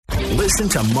Listen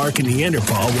to Mark and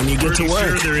Neanderthal when you get to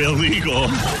work. Sure they're illegal.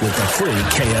 With the free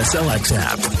KSLX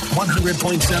app.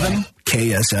 100.7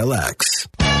 KSLX.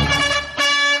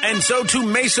 And so to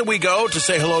Mesa we go to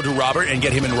say hello to Robert and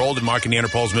get him enrolled in Mark and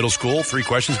Neanderthal's middle school. 3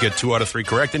 questions, get 2 out of 3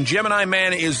 correct. And Gemini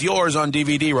Man is yours on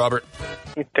DVD, Robert.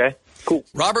 Okay, cool.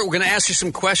 Robert, we're going to ask you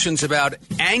some questions about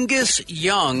Angus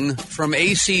Young from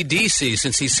AC/DC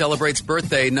since he celebrates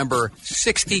birthday number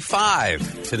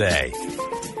 65 today.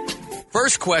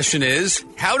 First question is,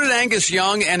 how did Angus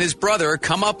Young and his brother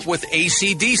come up with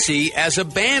AC/DC as a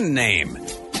band name?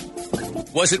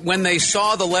 Was it when they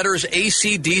saw the letters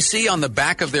AC/DC on the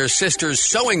back of their sister's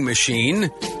sewing machine?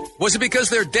 Was it because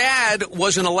their dad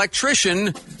was an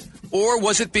electrician? Or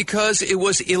was it because it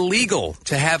was illegal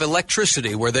to have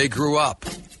electricity where they grew up?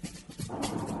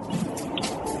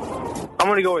 I'm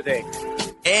going to go with A.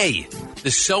 A,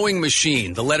 the sewing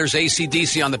machine, the letters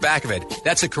AC/DC on the back of it.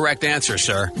 That's a correct answer,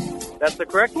 sir. That's the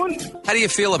correct one? How do you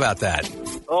feel about that?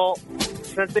 Well,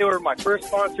 since they were my first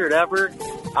sponsor ever,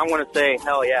 I'm going to say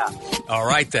hell yeah. All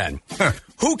right, then.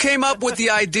 Who came up with the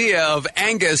idea of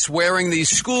Angus wearing the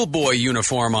schoolboy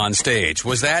uniform on stage?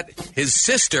 Was that his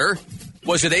sister?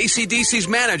 Was it AC/DC's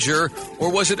manager? Or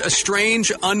was it a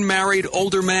strange, unmarried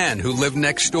older man who lived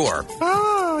next door?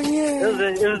 Oh, yeah.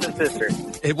 It was his sister.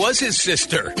 It was his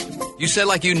sister. You said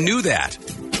like you knew that.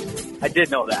 I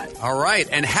did know that. All right.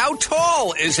 And how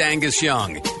tall is Angus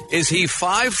Young? Is he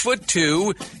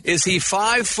 5'2"? Is he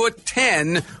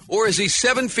 5'10"? Or is he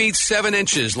 7 feet 7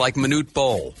 inches like Manute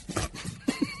Bol?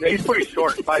 Yeah, he's pretty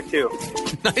short,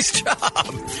 5'2". Nice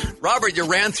job. Robert, you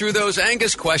ran through those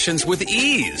Angus questions with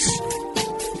ease.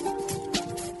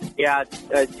 Yeah,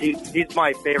 he's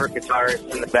my favorite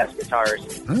guitarist and the best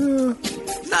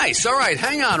guitarist. Nice. All right.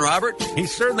 Hang on, Robert. He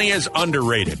certainly is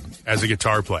underrated as a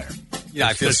guitar player. Yeah,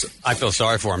 I feel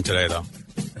sorry for him today, though.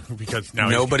 Because now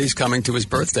nobody's coming to his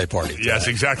birthday party today. Yes,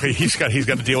 exactly. He's got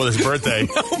to deal with his birthday.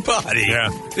 Nobody. Yeah.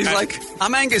 He's like,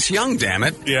 I'm Angus Young, damn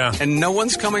it. Yeah. And no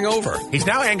one's coming over. He's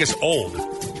now Angus Old.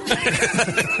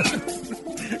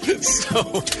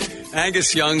 So,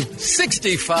 Angus Young,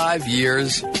 65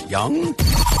 years young.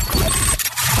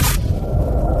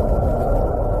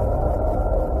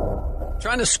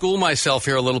 Trying to school myself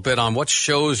here a little bit on what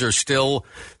shows are still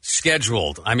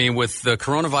scheduled. I mean, with the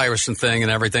coronavirus and thing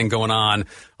and everything going on,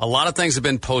 a lot of things have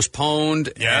been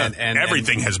postponed. Yeah, and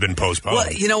everything has been postponed.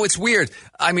 Well, you know, it's weird.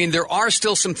 I mean, there are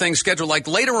still some things scheduled, like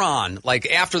later on, like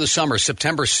after the summer,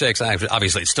 September 6th.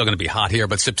 Obviously, it's still going to be hot here,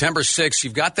 but September 6th,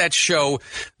 you've got that show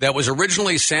that was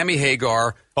originally Sammy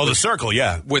Hagar. Oh, The Circle,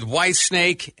 yeah. With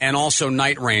Whitesnake and also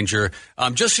Night Ranger.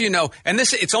 Just so you know, and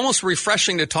it's almost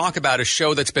refreshing to talk about a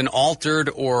show that's been altered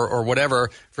or whatever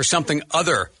for something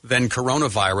other than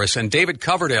coronavirus. And David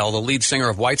Coverdale, the lead singer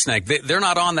of Whitesnake, they're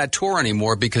not on that tour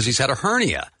anymore because he's had a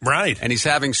hernia. Right. And he's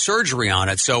having surgery on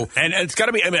it. So, and it's got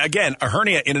to be, I mean, again, a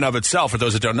hernia in and of itself, for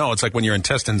those that don't know, it's like when your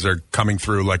intestines are coming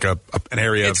through like an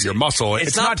area of your muscle.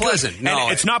 It's not pleasant. Good. No.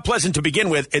 And it's not pleasant to begin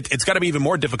with. It's got to be even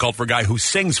more difficult for a guy who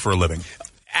sings for a living.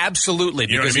 Absolutely,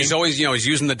 you know because what I mean? he's always, he's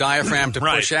using the diaphragm to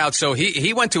push out. So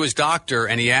he went to his doctor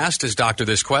and he asked his doctor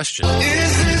this question.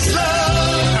 Is this love?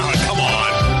 Oh, come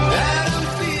on.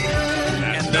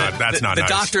 That's not the nice.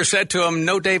 doctor said to him,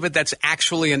 no, David, that's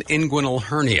actually an inguinal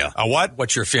hernia. A what?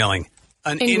 What you're feeling.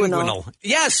 An Inguinal.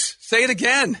 Yes, say it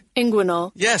again.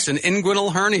 Inguinal. Yes, an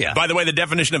inguinal hernia. By the way, the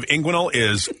definition of inguinal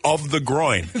is of the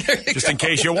groin. Just in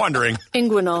case you're wondering.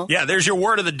 Inguinal. Yeah, there's your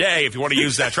word of the day if you want to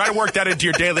use that. Try to work that into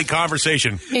your daily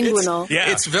conversation. Inguinal.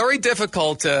 It's very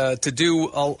difficult to do,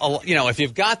 if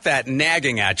you've got that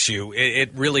nagging at you,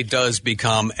 it really does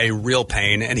become a real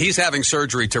pain. And he's having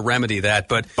surgery to remedy that.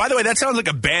 But by the way, that sounds like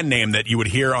a band name that you would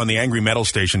hear on the Angry Metal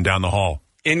station down the hall.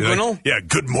 Inguinal? Yeah,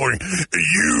 good morning.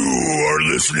 You are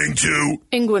listening to...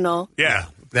 Inguinal. Yeah.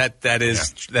 That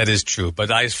is true. But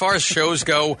as far as shows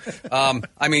go,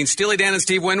 Steely Dan and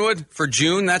Steve Winwood for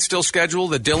June, that's still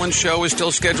scheduled. The Dylan show is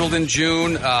still scheduled in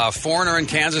June. Foreigner in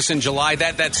Kansas in July.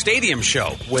 That stadium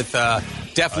show with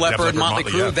Def Leppard, Motley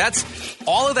Crue. Yeah.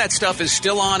 All of that stuff is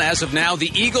still on as of now.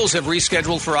 The Eagles have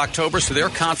rescheduled for October, so they're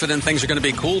confident things are going to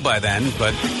be cool by then.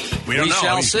 But we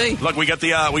shall see. Look, we got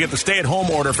the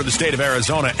stay-at-home order for the state of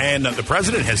Arizona, and the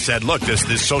president has said, look,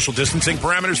 this social distancing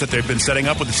parameters that they've been setting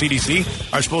up with the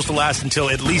CDC are supposed to last until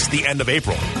at least the end of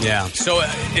April. Yeah. So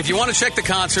if you want to check the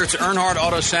concerts, Earnhardt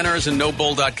Auto Centers and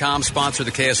NoBull.com sponsor the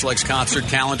KSLX concert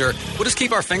calendar. We'll just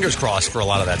keep our fingers crossed for a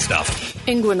lot of that stuff.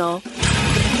 Inguinal.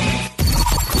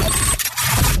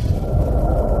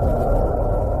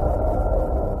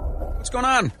 What's going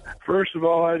on? First of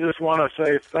all, I just want to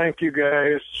say thank you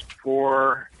guys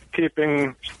for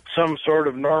keeping some sort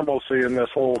of normalcy in this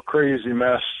whole crazy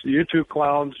mess. You two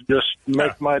clowns just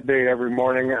make my day every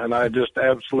morning, and I just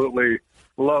absolutely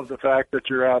love the fact that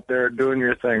you're out there doing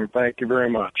your thing. Thank you very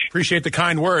much. Appreciate the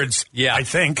kind words. Yeah. I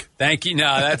think. Thank you.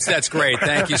 No, that's great.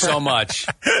 Thank you so much.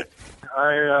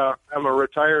 I am a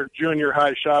retired junior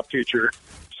high shop teacher,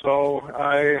 so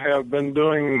I have been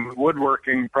doing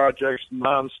woodworking projects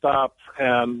nonstop,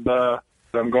 and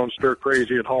I'm going stir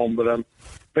crazy at home, but I'm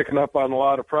picking up on a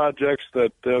lot of projects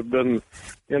that have been,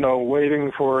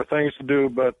 waiting for things to do.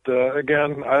 But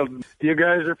again, you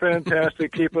guys are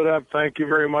fantastic. Keep it up. Thank you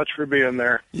very much for being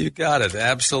there. You got it.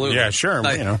 Absolutely. Yeah, sure.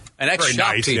 An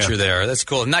ex-shop teacher there. That's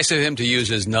cool. Nice of him to use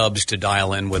his nubs to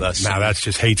dial in with us. Now, that's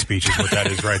just hate speech is what that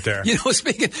is right there.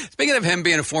 Speaking of him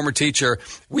being a former teacher,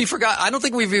 we forgot, I don't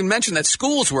think we've even mentioned that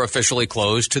schools were officially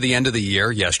closed to the end of the year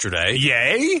yesterday.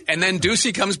 Yay. And then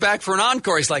Ducey comes back for an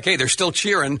encore. He's like, hey, they're still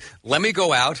cheering. Let me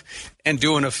go out and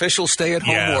do an official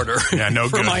stay-at-home order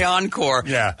for my encore.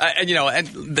 Yeah. I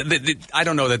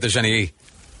don't know that there's any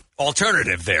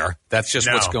alternative there. That's just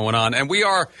what's going on. And we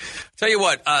are, tell you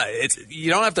what, you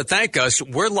don't have to thank us.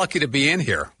 We're lucky to be in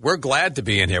here. We're glad to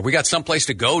be in here. We got someplace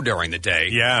to go during the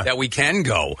day that we can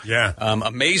go. Yeah.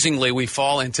 Amazingly, we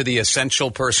fall into the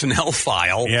essential personnel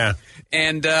file. Yeah.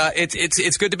 And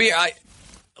it's good to be.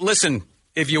 Listen,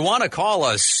 if you want to call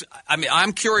us,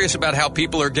 I'm curious about how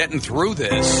people are getting through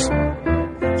this.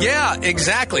 Yeah,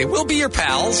 exactly. We'll be your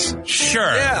pals. Sure.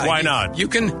 Yeah, why not? You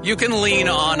can lean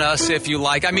on us if you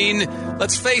like. I mean,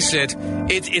 let's face it.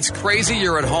 It's crazy.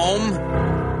 You're at home.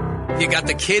 You got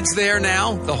the kids there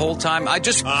now the whole time. I'm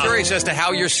just curious as to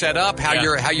how you're set up, how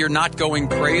you're not going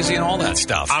crazy and all that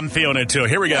stuff. I'm feeling it too.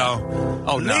 Here we go.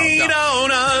 Oh no! Lean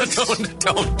on us.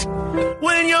 Don't.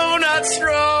 When you're not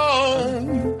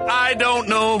strong, I don't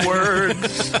know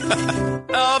words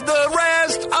of the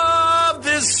rest of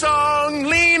this song.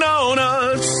 Lean on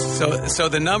us. So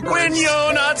the number when is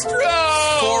you're not strong.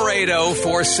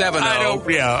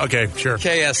 480-470. Yeah. Okay. Sure.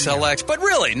 KSLX. But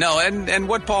really, no. And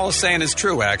what Paul is saying is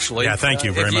true. Actually. Yeah. Thank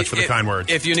you very much for the kind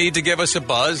words. If you need to give us a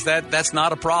buzz, that's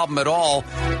not a problem at all.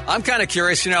 I'm kind of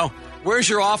curious. Where's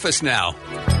your office now?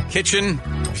 Kitchen?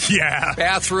 Yeah.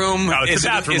 Bathroom? No, it's the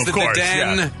bathroom, of course. The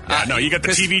den? Yeah. No, you got the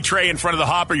TV tray in front of the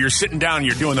hopper. You're sitting down.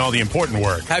 You're doing all the important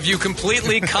work. Have you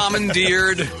completely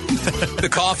commandeered the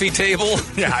coffee table?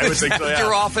 Yeah, I would think so, yeah.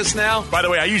 Your office now? By the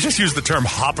way, I just use the term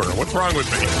hopper. What's wrong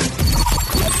with me?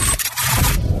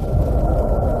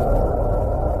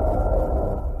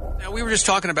 We were just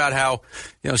talking about how,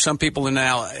 some people are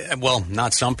now, well,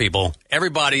 not some people,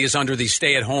 everybody is under the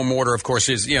stay-at-home order. Of course,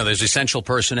 there's essential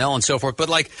personnel and so forth. But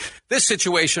like this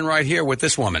situation right here with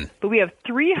this woman. But we have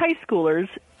 3 high schoolers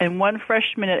and 1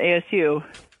 freshman at ASU,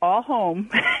 all home.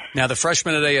 Now, the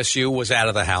freshman at ASU was out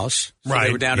of the house. So right.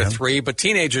 They were down to 3, but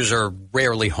teenagers are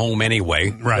rarely home anyway.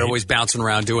 Right. They're always bouncing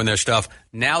around doing their stuff.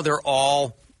 Now they're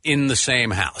all in the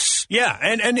same house. Yeah,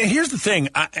 and here's the thing,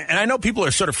 and I know people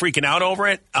are sort of freaking out over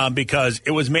it because it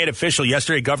was made official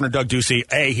yesterday. Governor Doug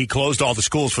Ducey, A, he closed all the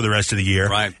schools for the rest of the year,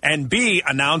 right, and B,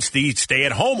 announced the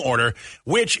stay-at-home order,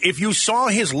 which, if you saw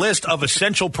his list of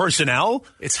essential personnel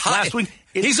last week...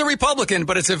 He's a Republican,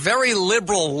 but it's a very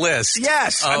liberal list.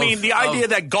 Yes. The idea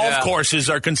that golf courses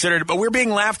are considered, but we're being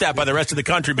laughed at by the rest of the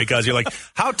country because you're like,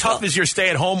 how tough is your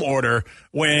stay-at-home order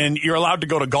when you're allowed to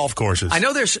go to golf courses? I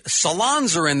know there's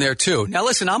salons are in there, too. Now,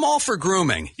 listen, I'm all for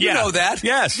grooming. You know that.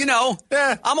 Yes.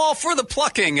 I'm all for the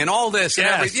plucking and all this. And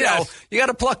everything. You got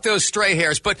to pluck those stray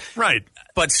hairs. But right.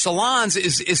 But salons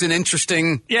is an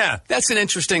interesting. Yeah. That's an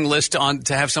interesting list to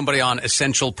have somebody on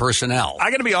essential personnel.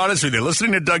 I got to be honest with you.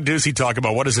 Listening to Doug Ducey talk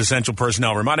about what is essential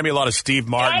personnel reminded me a lot of Steve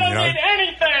Martin. I don't need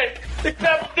anything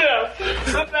except this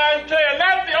ashtray, and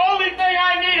that's the only thing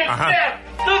I need is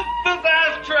this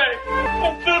ashtray,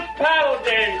 and this paddle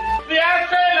game. The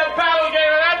ashtray and the paddle game,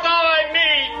 and that's all I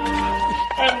need.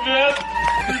 And this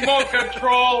remote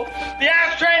control. The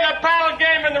ashtray and the paddle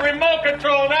game and the remote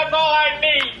control, and that's all I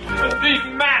need. And these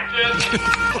matches.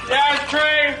 The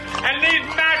ashtray and these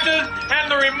matches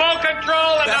and the remote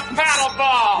control and the paddle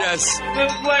ball. Yes.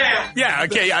 This lamp. Yeah,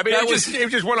 okay. It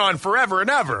just went on forever and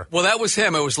ever. Well, that was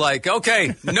him. It was like,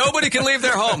 okay, nobody can leave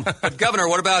their home. But, Governor,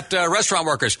 what about restaurant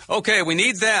workers? Okay, we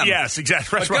need them. Yes,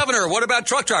 exactly. But, Governor, what about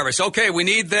truck drivers? Okay, we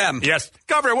need them. Yes.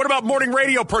 Governor, what about morning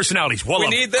radio personalities? Well, we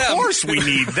need them. Of course we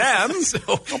need them. So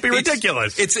Don't be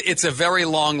ridiculous. It's a very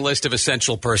long list of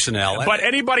essential personnel. But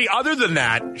anybody other than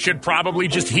that should probably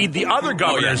just heed the other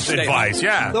governor's advice.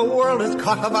 Yeah. The world has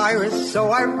caught a virus,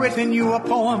 so I've written you a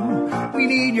poem. We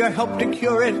need your help to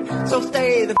cure it, so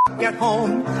stay the at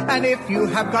home. And if you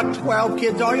have got 12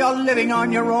 kids or you're living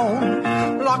on your own,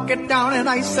 lock it down and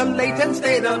isolate and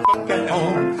stay the at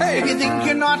home. Hey. If you think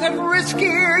you're not at risk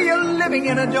here, you're living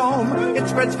in a dome. It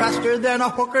spreads faster than a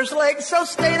hooker's leg, so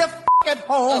stay the at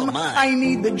home. I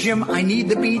need the gym, I need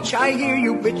the beach, I hear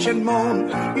you bitch and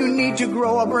moan. You need to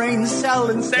grow a brain cell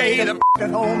and stay the at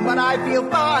home. But I feel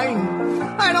fine,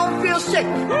 I don't feel sick.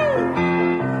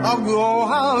 I'll go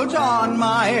out on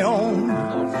my own.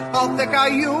 How thick are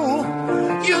you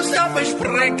selfish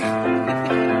prick?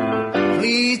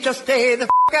 Please just stay the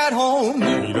at home.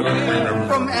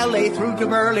 From LA through to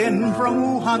Berlin, from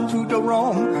Wuhan through to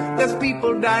Rome, there's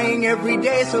people dying every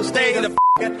day, so stay the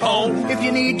at home. If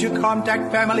you need to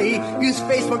contact family, use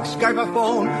Facebook, Skype, or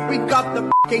phone. We got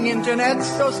the internet,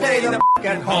 so stay the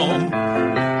at home.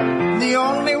 The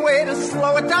only way to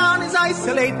slow it down is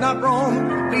isolate, not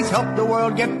roam. Please help the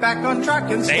world get back on track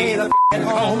and stay the at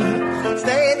home.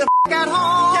 Stay the at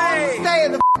home. Stay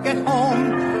the at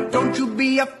home. Don't you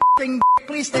be a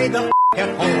please stay the at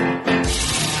home.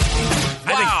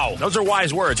 Wow. Those are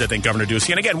wise words, I think, Governor Ducey.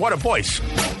 And again, what a voice.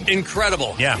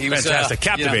 Incredible. Yeah, he was, fantastic.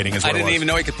 Captivating is what I didn't even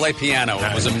know he could play piano.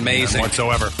 It was amazing.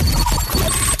 Whatsoever.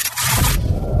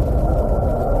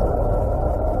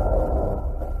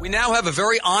 We now have a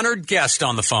very honored guest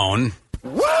on the phone.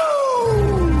 Woo!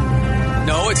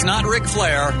 No, it's not Ric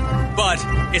Flair, but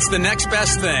it's the next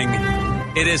best thing.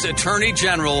 It is Attorney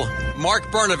General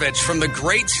Mark Brnovich from the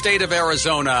great state of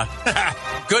Arizona.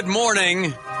 Good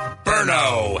morning,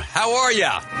 Berno. How are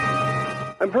ya?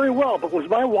 I'm very well, but was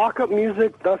my walk-up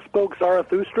music Thus Spoke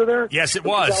Zarathustra there? Yes, it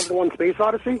was. 2001 Space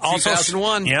Odyssey? Also,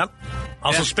 2001. Yep.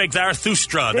 Also spake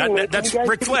Zarathustra. That's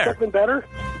Ric Flair. Something better?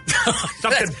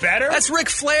 Something better? That's Ric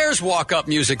Flair's walk-up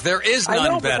music. There is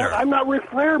none better. I'm not Ric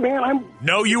Flair, man.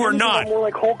 No, you are not. I'm more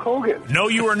like Hulk Hogan. No,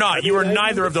 you are not. You are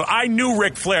neither of those. I knew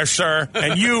Ric Flair, sir,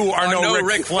 and you are no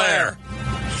Ric Flair.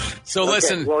 So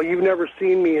listen. Well, you've never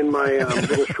seen me in my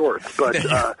little shorts, but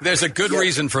there's a good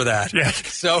reason for that. Yeah.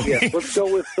 So let's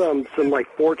go with some like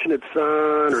Fortunate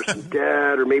Son or some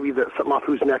Dead or maybe something off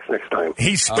Who's Next time.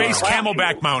 He's Space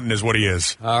Camelback Mountain is what he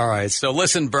is. All right. So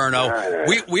listen, Berno,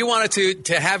 we wanted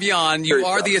to have you on. You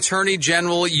are the Attorney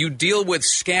General. You deal with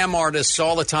scam artists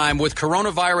all the time. With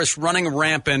coronavirus running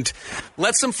rampant,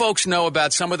 let some folks know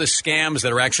about some of the scams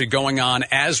that are actually going on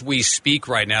as we speak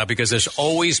right now, because there's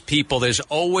always people. There's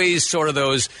always sort of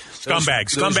those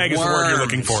scumbags. Those Scumbag is the word you're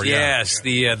looking for. Yes,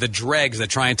 the dregs that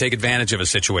try and take advantage of a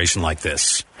situation like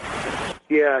this.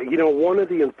 Yeah, one of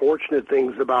the unfortunate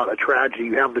things about a tragedy,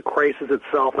 you have the crisis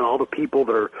itself and all the people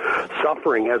that are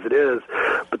suffering as it is,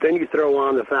 but then you throw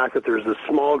on the fact that there's this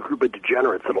small group of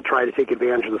degenerates that will try to take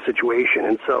advantage of the situation.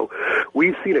 And so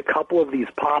we've seen a couple of these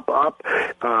pop up,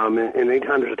 and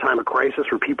anytime there's a time of crisis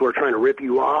where people are trying to rip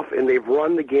you off, and they've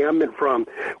run the gamut from,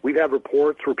 we've had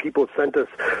reports where people have sent us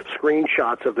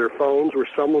screenshots of their phones where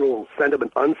someone will send them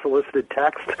an unsolicited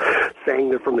text saying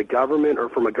they're from the government or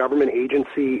from a government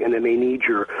agency, and then they need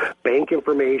your bank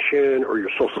information or your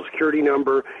social security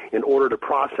number in order to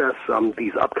process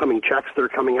these upcoming checks that are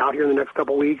coming out here in the next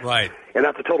couple of weeks. Right. And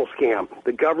that's a total scam.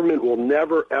 The government will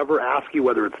never, ever ask you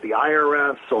whether it's the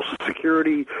IRS, Social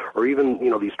Security, or even,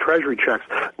 these Treasury checks.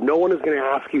 No one is going to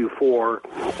ask you for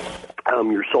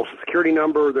your Social Security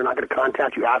number. They're not going to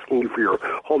contact you asking you for your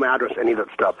home address, any of that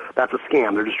stuff. That's a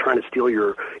scam. They're just trying to steal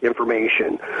your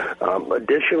information.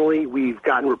 Additionally, we've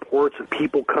gotten reports of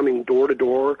people coming door to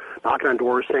door, knocking on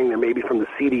doors saying they're maybe from the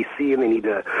CDC and they need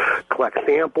to collect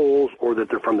samples, or that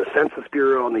they're from the Census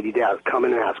Bureau and they need to come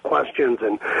in and ask questions.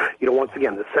 And, once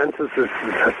again, the census is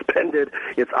suspended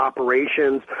its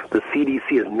operations. The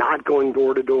CDC is not going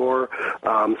door to door.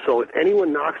 So if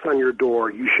anyone knocks on your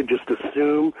door, you should just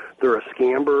assume they're a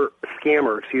scammer,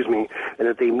 and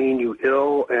that they mean you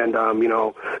ill, and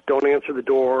don't answer the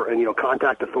door, and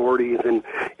contact authorities,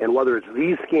 and whether it's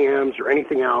these scams or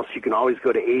anything else, you can always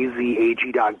go to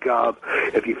azag.gov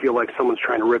if you feel like someone's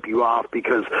trying to rip you off,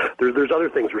 because there's other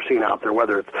things we're seeing out there,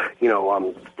 whether it's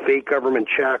fake government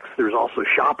checks. There's also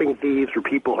shopping thieves where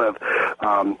people are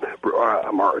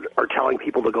telling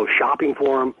people to go shopping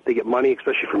for them. They get money,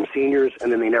 especially from seniors,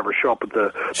 and then they never show up with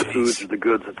the foods or the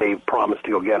goods that they promised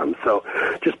to go get them. So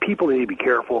just people need to be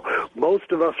careful.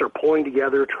 Most of us are pulling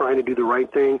together, trying to do the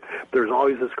right thing. there's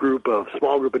always this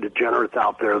small group of degenerates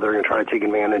out there that are going to try to take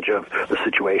advantage of the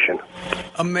situation.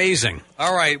 Amazing.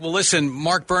 All right. Well, listen,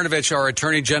 Mark Brnovich, our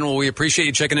Attorney General, we appreciate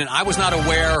you checking in. I was not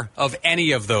aware of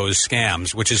any of those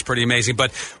scams, which is pretty amazing.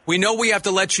 But we know we have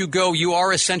to let you go. You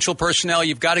are essential personnel.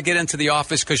 You've got to get into the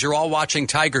office because you're all watching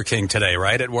Tiger King today,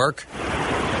 right, at work?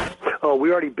 Oh,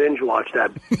 we already binge-watched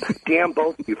that. Damn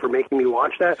both of you for making me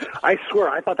watch that. I swear,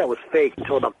 I thought that was fake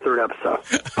until about the third episode.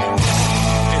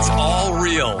 It's all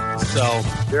real. So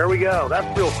there we go.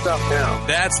 That's real stuff now.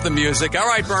 That's the music. All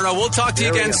right, Berno, we'll talk to you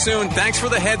again soon. Thanks for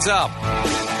the heads up.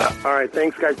 All right,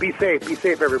 thanks, guys. Be safe. Be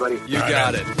safe, everybody. You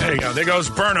got it. There you go. There goes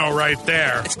Berno right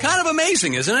there. It's kind of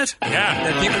amazing, isn't it?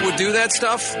 Yeah. That people would do that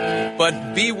stuff.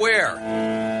 But beware.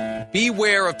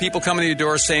 Beware of people coming to your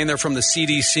door saying they're from the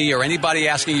CDC or anybody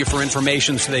asking you for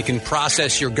information so they can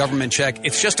process your government check.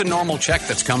 It's just a normal check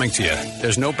that's coming to you.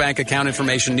 There's no bank account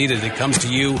information needed. It comes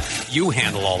to you. You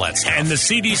handle all that stuff. And the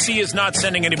CDC is not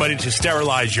sending anybody to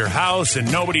sterilize your house, and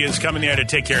nobody is coming there to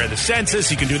take care of the census.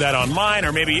 You can do that online,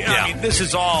 or maybe, I mean, this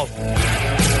is all...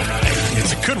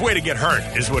 It's a good way to get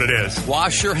hurt, is what it is.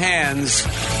 Wash your hands.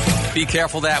 Be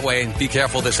careful that way, and be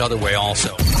careful this other way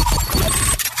also.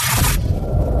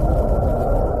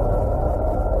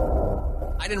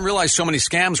 I didn't realize so many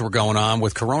scams were going on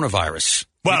with coronavirus.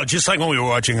 Well, just like when we were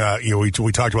watching,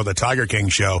 we talked about the Tiger King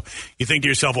show, you think to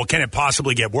yourself, well, can it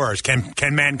possibly get worse? Can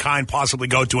mankind possibly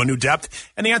go to a new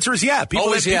depth? And the answer is yeah.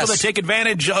 People that take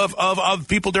advantage of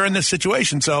people during this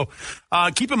situation. So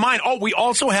keep in mind, we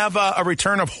also have a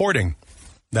return of hoarding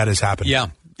that has happened. Yeah.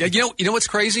 You know what's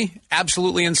crazy?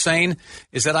 Absolutely insane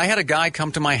is that I had a guy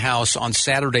come to my house on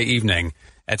Saturday evening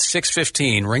at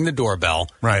 6:15, ring the doorbell.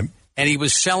 Right. And he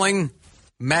was selling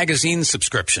magazine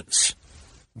subscriptions.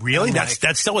 Really?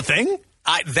 That's still a thing?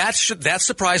 That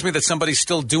surprised me that somebody's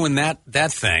still doing that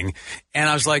thing. And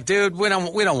I was like, dude, we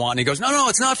don't want. And he goes, no,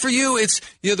 it's not for you. It's,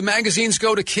 the magazines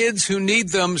go to kids who need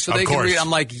them so they can read.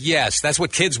 I'm like, yes, that's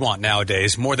what kids want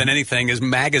nowadays more than anything is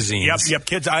magazines. Yep.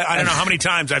 Kids, I don't know how many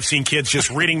times I've seen kids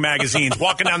just reading magazines,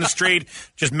 walking down the street,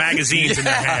 just magazines in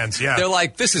their hands. Yeah. They're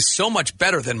like, this is so much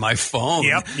better than my phone.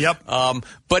 Yep.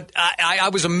 But I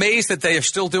was amazed that they are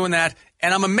still doing that.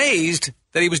 And I'm amazed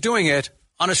that he was doing it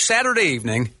on a Saturday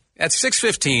evening at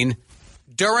 6:15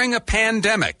 during a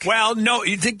pandemic. Well, no,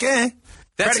 you think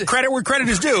credit where credit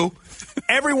is due.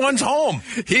 Everyone's home.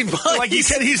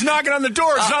 He's knocking on the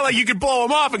door. It's not like you could blow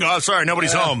him off and go, oh, sorry,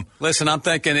 nobody's home. Listen, I'm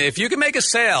thinking if you can make a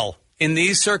sale in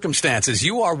these circumstances,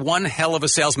 you are one hell of a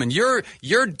salesman.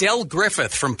 You're Del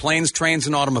Griffith from Planes, Trains,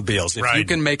 and Automobiles. If you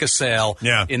can make a sale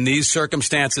in these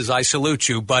circumstances, I salute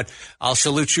you, but I'll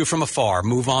salute you from afar.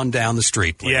 Move on down the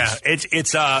street, please. Yeah, it's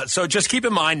so just keep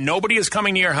in mind, nobody is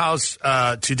coming to your house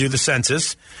to do the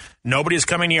census. Nobody is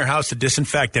coming to your house to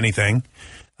disinfect anything.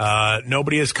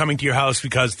 Nobody is coming to your house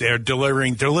because they're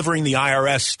delivering the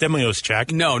IRS stimulus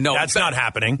check. No, that's not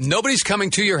happening. Nobody's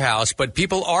coming to your house, but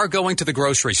people are going to the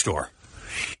grocery store.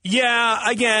 Yeah,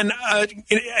 again,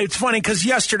 it's funny because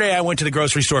yesterday I went to the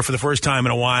grocery store for the first time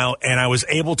in a while, and I was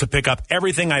able to pick up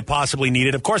everything I possibly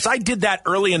needed. Of course, I did that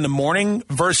early in the morning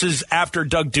versus after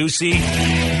Doug Ducey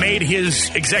made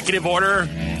his executive order,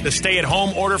 the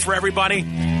stay-at-home order for everybody.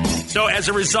 So as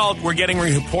a result, we're getting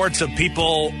reports of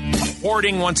people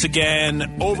hoarding once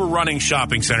again, overrunning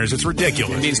shopping centers. It's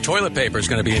ridiculous. It means toilet paper is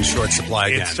going to be in short supply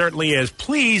again. It certainly is.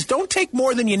 Please don't take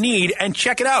more than you need and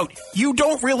check it out. You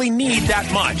don't really need that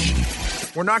much.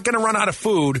 We're not going to run out of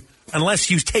food unless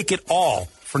you take it all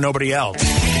for nobody else.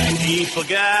 People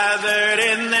gathered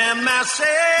in their masses,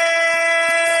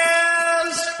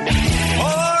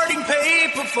 hoarding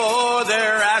paper for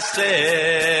their asses.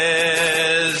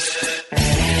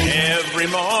 Every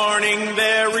morning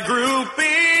they're regrouping,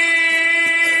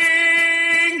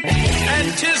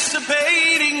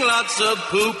 anticipating lots of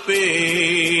pooping.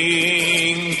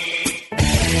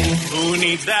 Who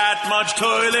needs that much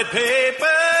toilet paper?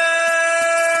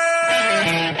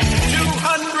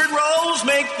 200 rolls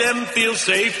make them feel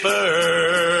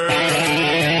safer.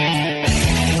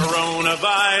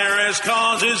 Coronavirus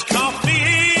causes coughing.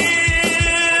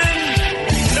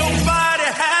 Nobody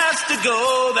has to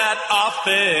go that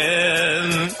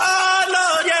often. Oh,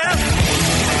 Lord, yeah.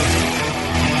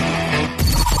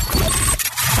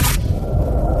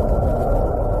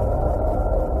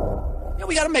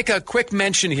 We got to make a quick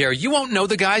mention here. You won't know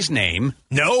the guy's name.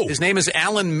 No. His name is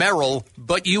Alan Merrill,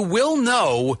 but you will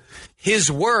know his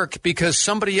work because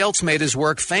somebody else made his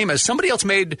work famous. Somebody else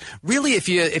made, really, if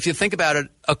you think about it,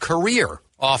 a career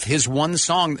off his one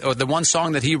song, or the one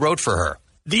song that he wrote for her.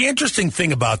 The interesting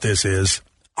thing about this is,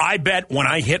 I bet when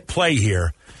I hit play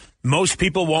here, most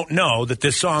people won't know that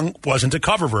this song wasn't a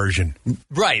cover version.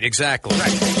 Right, exactly.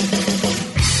 Right.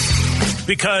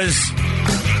 because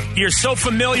you're so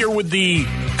familiar with the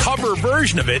cover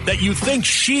version of it that you think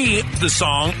she, the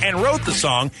song, and wrote the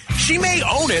song. She may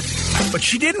own it, but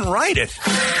she didn't write it.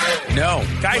 No.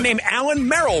 A guy named Alan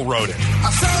Merrill wrote it. I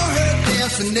saw her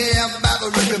dancing there by the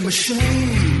record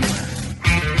machine.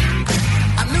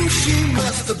 I knew she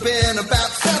must have been about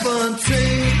 17.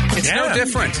 It's no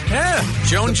different. Yeah.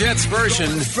 Joan Jett's version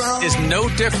is no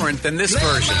different than this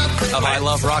version of I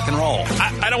Love Rock and Roll.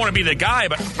 I don't want to be the guy,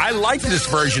 but I like this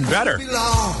version better.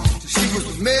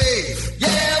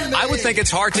 I would think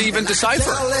it's hard to even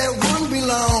decipher.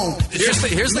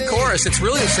 Here's the chorus. It's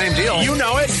really the same deal. You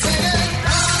know it.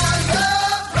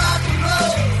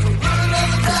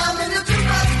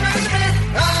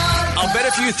 I'll bet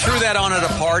if you threw that on at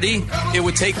a party, it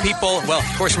would take people, well,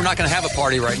 of course, we're not going to have a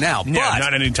party right now. But yeah,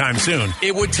 not anytime soon.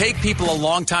 It would take people a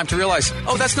long time to realize,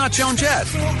 oh, that's not Joan Jett.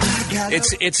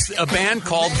 It's a band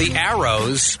called The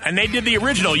Arrows. And they did the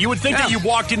original. You would think that you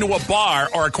walked into a bar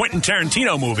or a Quentin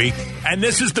Tarantino movie, and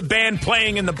this is the band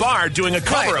playing in the bar doing a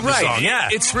cover of the song. Yeah.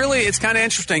 It's kind of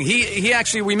interesting. He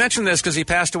actually, we mentioned this because he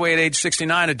passed away at age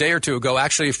 69 a day or two ago,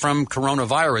 actually from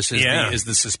coronavirus is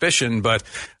the suspicion. But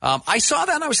I saw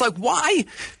that and I was like, why?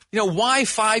 Why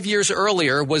 5 years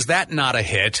earlier was that not a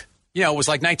hit? It was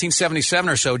like 1977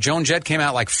 or so. Joan Jett came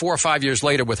out like 4 or 5 years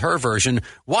later with her version.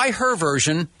 Why her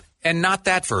version and not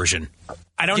that version?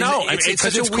 I don't know. It's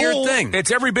such a weird thing.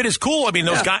 It's every bit as cool. I mean,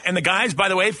 those guys, and the guys, by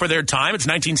the way, for their time, it's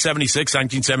 1976,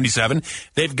 1977.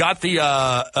 They've got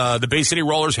the Bay City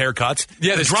Rollers haircuts.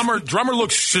 Yeah, the drummer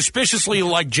looks suspiciously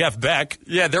like Jeff Beck.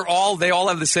 Yeah, they all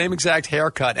have the same exact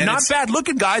haircut. And not bad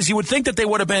looking guys. You would think that they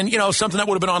would have been, something that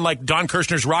would have been on like Don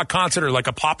Kirshner's rock concert or like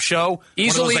a pop show.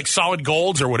 Easily, one of those, like Solid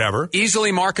Golds or whatever.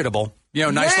 Easily marketable.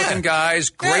 Nice looking guys,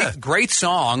 great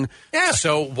song. Yeah.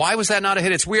 So why was that not a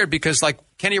hit? It's weird because like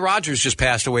Kenny Rogers just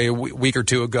passed away a week or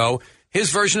two ago. His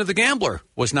version of The Gambler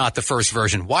was not the first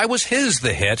version. Why was his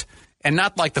the hit and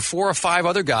not like the 4 or 5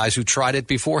 other guys who tried it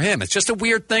before him? It's just a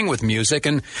weird thing with music.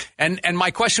 And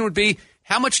my question would be,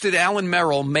 how much did Alan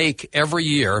Merrill make every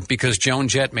year because Joan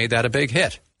Jett made that a big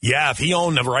hit? Yeah, if he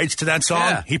owned the rights to that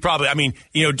song, he probably,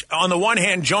 on the one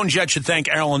hand, Joan Jett should thank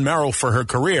Alan Merrill for her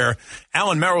career.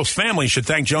 Alan Merrill's family should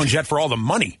thank Joan Jett for all the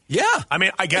money. Yeah. I mean,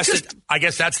 I guess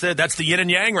that's the yin and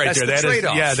yang right there. That's the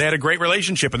trade-off. They had a great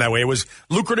relationship in that way. It was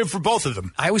lucrative for both of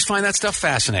them. I always find that stuff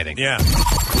fascinating. Yeah.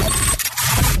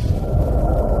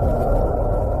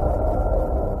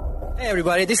 Hey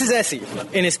everybody, this is Essie,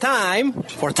 and it's time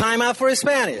for Time Out for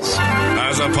Spanish.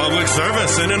 As a public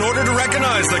service, and in order to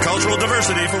recognize the cultural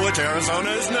diversity for which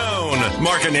Arizona is known,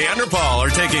 Mark and Neanderthal are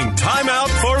taking Time Out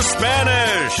for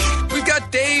Spanish. We've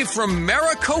got Dave from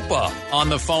Maricopa on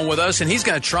the phone with us, and he's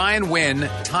going to try and win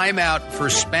Time Out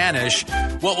for Spanish.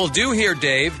 What we'll do here,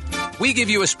 Dave, we give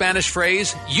you a Spanish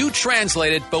phrase, you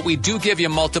translate it, but we do give you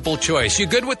multiple choice. You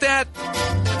good with that?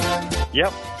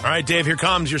 Yep. All right, Dave, here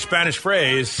comes your Spanish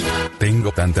phrase.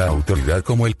 Tengo tanta autoridad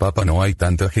como el Papa, no hay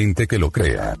tanta gente que lo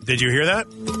crea. Did you hear that?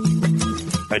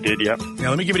 I did, yep. Now,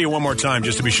 let me give it to you one more time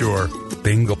just to be sure.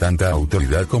 Tengo tanta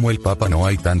autoridad como el Papa, no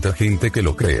hay tanta gente que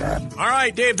lo crea. All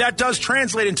right, Dave, that does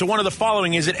translate into one of the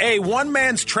following. Is it A, one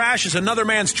man's trash is another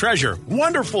man's treasure?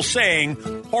 Wonderful saying,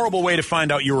 horrible way to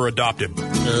find out you were adopted.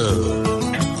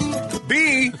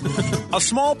 B, a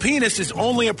small penis is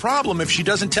only a problem if she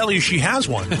doesn't tell you she has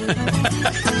one.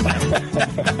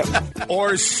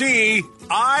 Or C,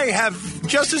 I have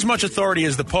just as much authority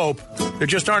as the Pope. There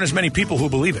just aren't as many people who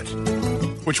believe it.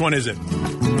 Which one is it?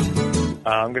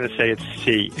 I'm going to say it's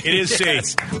C. It is C.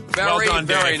 Yes. Well done,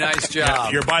 Dave. Very nice job. Yeah,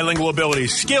 your bilingual ability.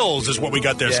 Skills is what we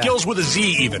got there. Yeah. Skills with a Z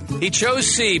even. He chose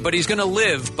C, but he's going to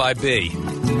live by B.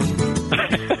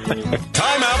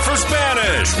 Time Out for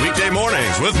Spanish, weekday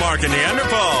mornings with Mark and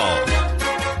Neanderthal.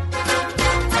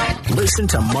 Listen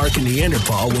to Mark and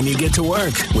Neanderthal when you get to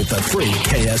work with the free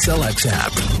KSLX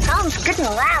app. Sounds good and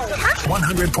loud, huh?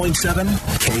 100.7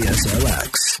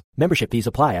 KSLX. Membership fees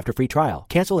apply after free trial.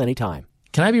 Cancel anytime.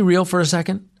 Can I be real for a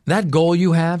second? That goal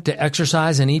you have to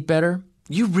exercise and eat better,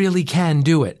 you really can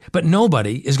do it. But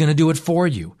nobody is going to do it for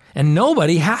you. And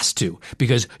nobody has to,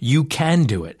 because you can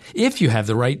do it if you have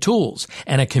the right tools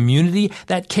and a community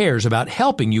that cares about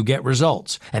helping you get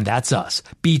results. And that's us,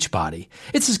 Beachbody.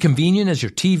 It's as convenient as your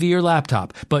TV or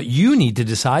laptop, but you need to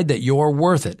decide that you're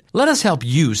worth it. Let us help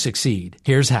you succeed.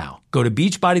 Here's how. Go to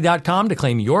Beachbody.com to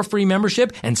claim your free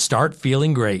membership and start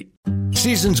feeling great.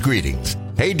 Season's greetings.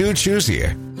 Hey Dude Shoes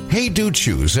here. Hey Dude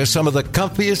Shoes are some of the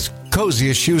comfiest,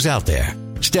 coziest shoes out there.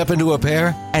 Step into a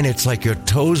pair, and it's like your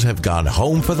toes have gone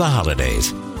home for the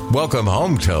holidays. Welcome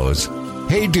home, toes.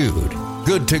 Hey Dude,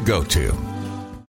 good to go to.